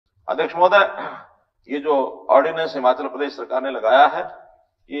अध्यक्ष महोदय, ये जो ऑर्डिनेंस हिमाचल प्रदेश सरकार ने लगाया है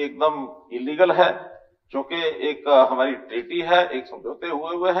ये एकदम इलीगल है, क्योंकि एक हमारी ट्रीटी है, एक समझौते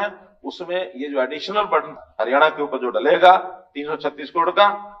हुए हैं, उसमें ये जो एडिशनल बर्डन हरियाणा के ऊपर जो डलेगा 336 करोड़ का,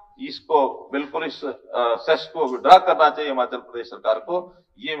 इसको बिल्कुल इस सेस को विड्रॉ करना चाहिए हिमाचल प्रदेश सरकार को।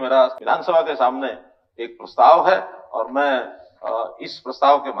 ये मेरा विधानसभा के सामने एक प्रस्ताव है और मैं इस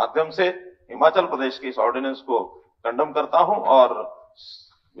प्रस्ताव के माध्यम से हिमाचल प्रदेश के इस ऑर्डिनेंस को कंडम करता हूं और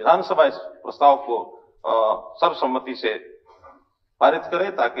विधानसभा इस प्रस्ताव को सर्वसम्मति से पारित करे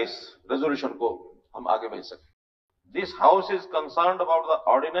ताकि इस रेजोल्यूशन को हम आगे भेज सकें। This house is concerned about the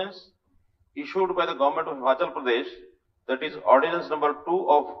ordinance issued by the government of Himachal Pradesh, that is ordinance number 2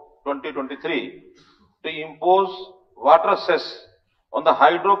 of 2023, to impose water cess on the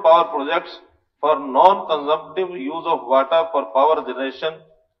hydropower projects for non-consumptive use of water for power generation.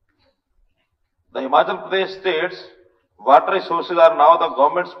 The Himachal Pradesh states water resources are now the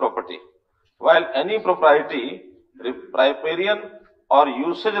government's property, while any propriety, riparian or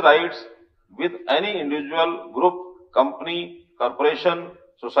usage rights with any individual, group, company, corporation,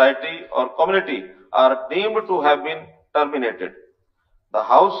 society or community are deemed to have been terminated. The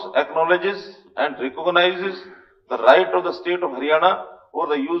House acknowledges and recognizes the right of the state of Haryana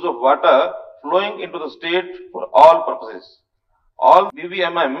over the use of water flowing into the state for all purposes. All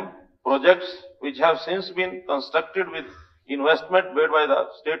BBMM projects which have since been constructed with investment made by the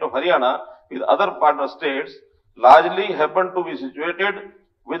state of Haryana with other partner states largely happen to be situated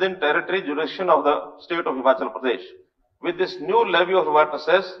within territory jurisdiction of the state of Himachal Pradesh. With this new levy of water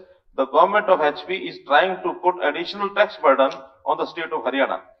cess, the government of HP is trying to put additional tax burden on the state of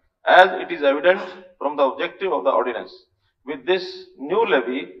Haryana, as it is evident from the objective of the ordinance. With this new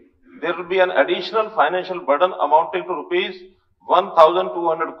levy, there will be an additional financial burden amounting to rupees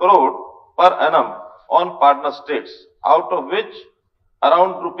 1,200 crore per annum on partner states, out of which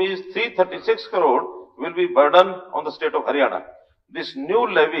around rupees 336 crore will be burden on the state of Haryana. This new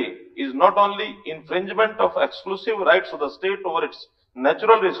levy is not only infringement of exclusive rights of the state over its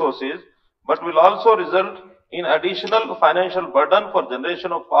natural resources, but will also result in additional financial burden for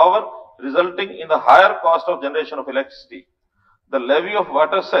generation of power, resulting in the higher cost of generation of electricity. The levy of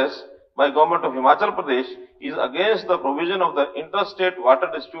water cess by Government of Himachal Pradesh is against the provision of the Interstate Water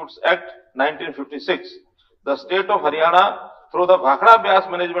Disputes Act 1956. The state of Haryana, through the Bhakra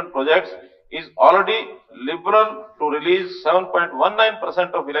Byas Management Projects, is already liberal to release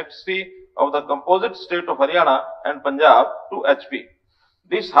 7.19% of electricity of the composite state of Haryana and Punjab to HP.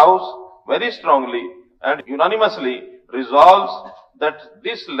 This House very strongly and unanimously resolves that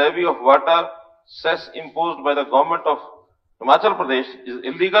this levy of water cess imposed by the government of Himachal Pradesh is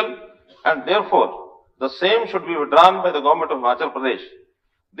illegal and therefore the same should be withdrawn by the government of Himachal Pradesh.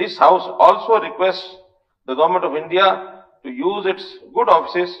 This House also requests the government of India to use its good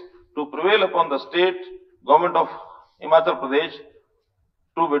offices to prevail upon the state government of Himachal Pradesh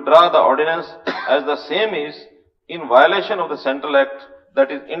to withdraw the ordinance, as the same is in violation of the Central Act, that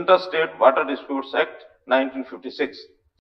is Interstate Water Disputes Act 1956.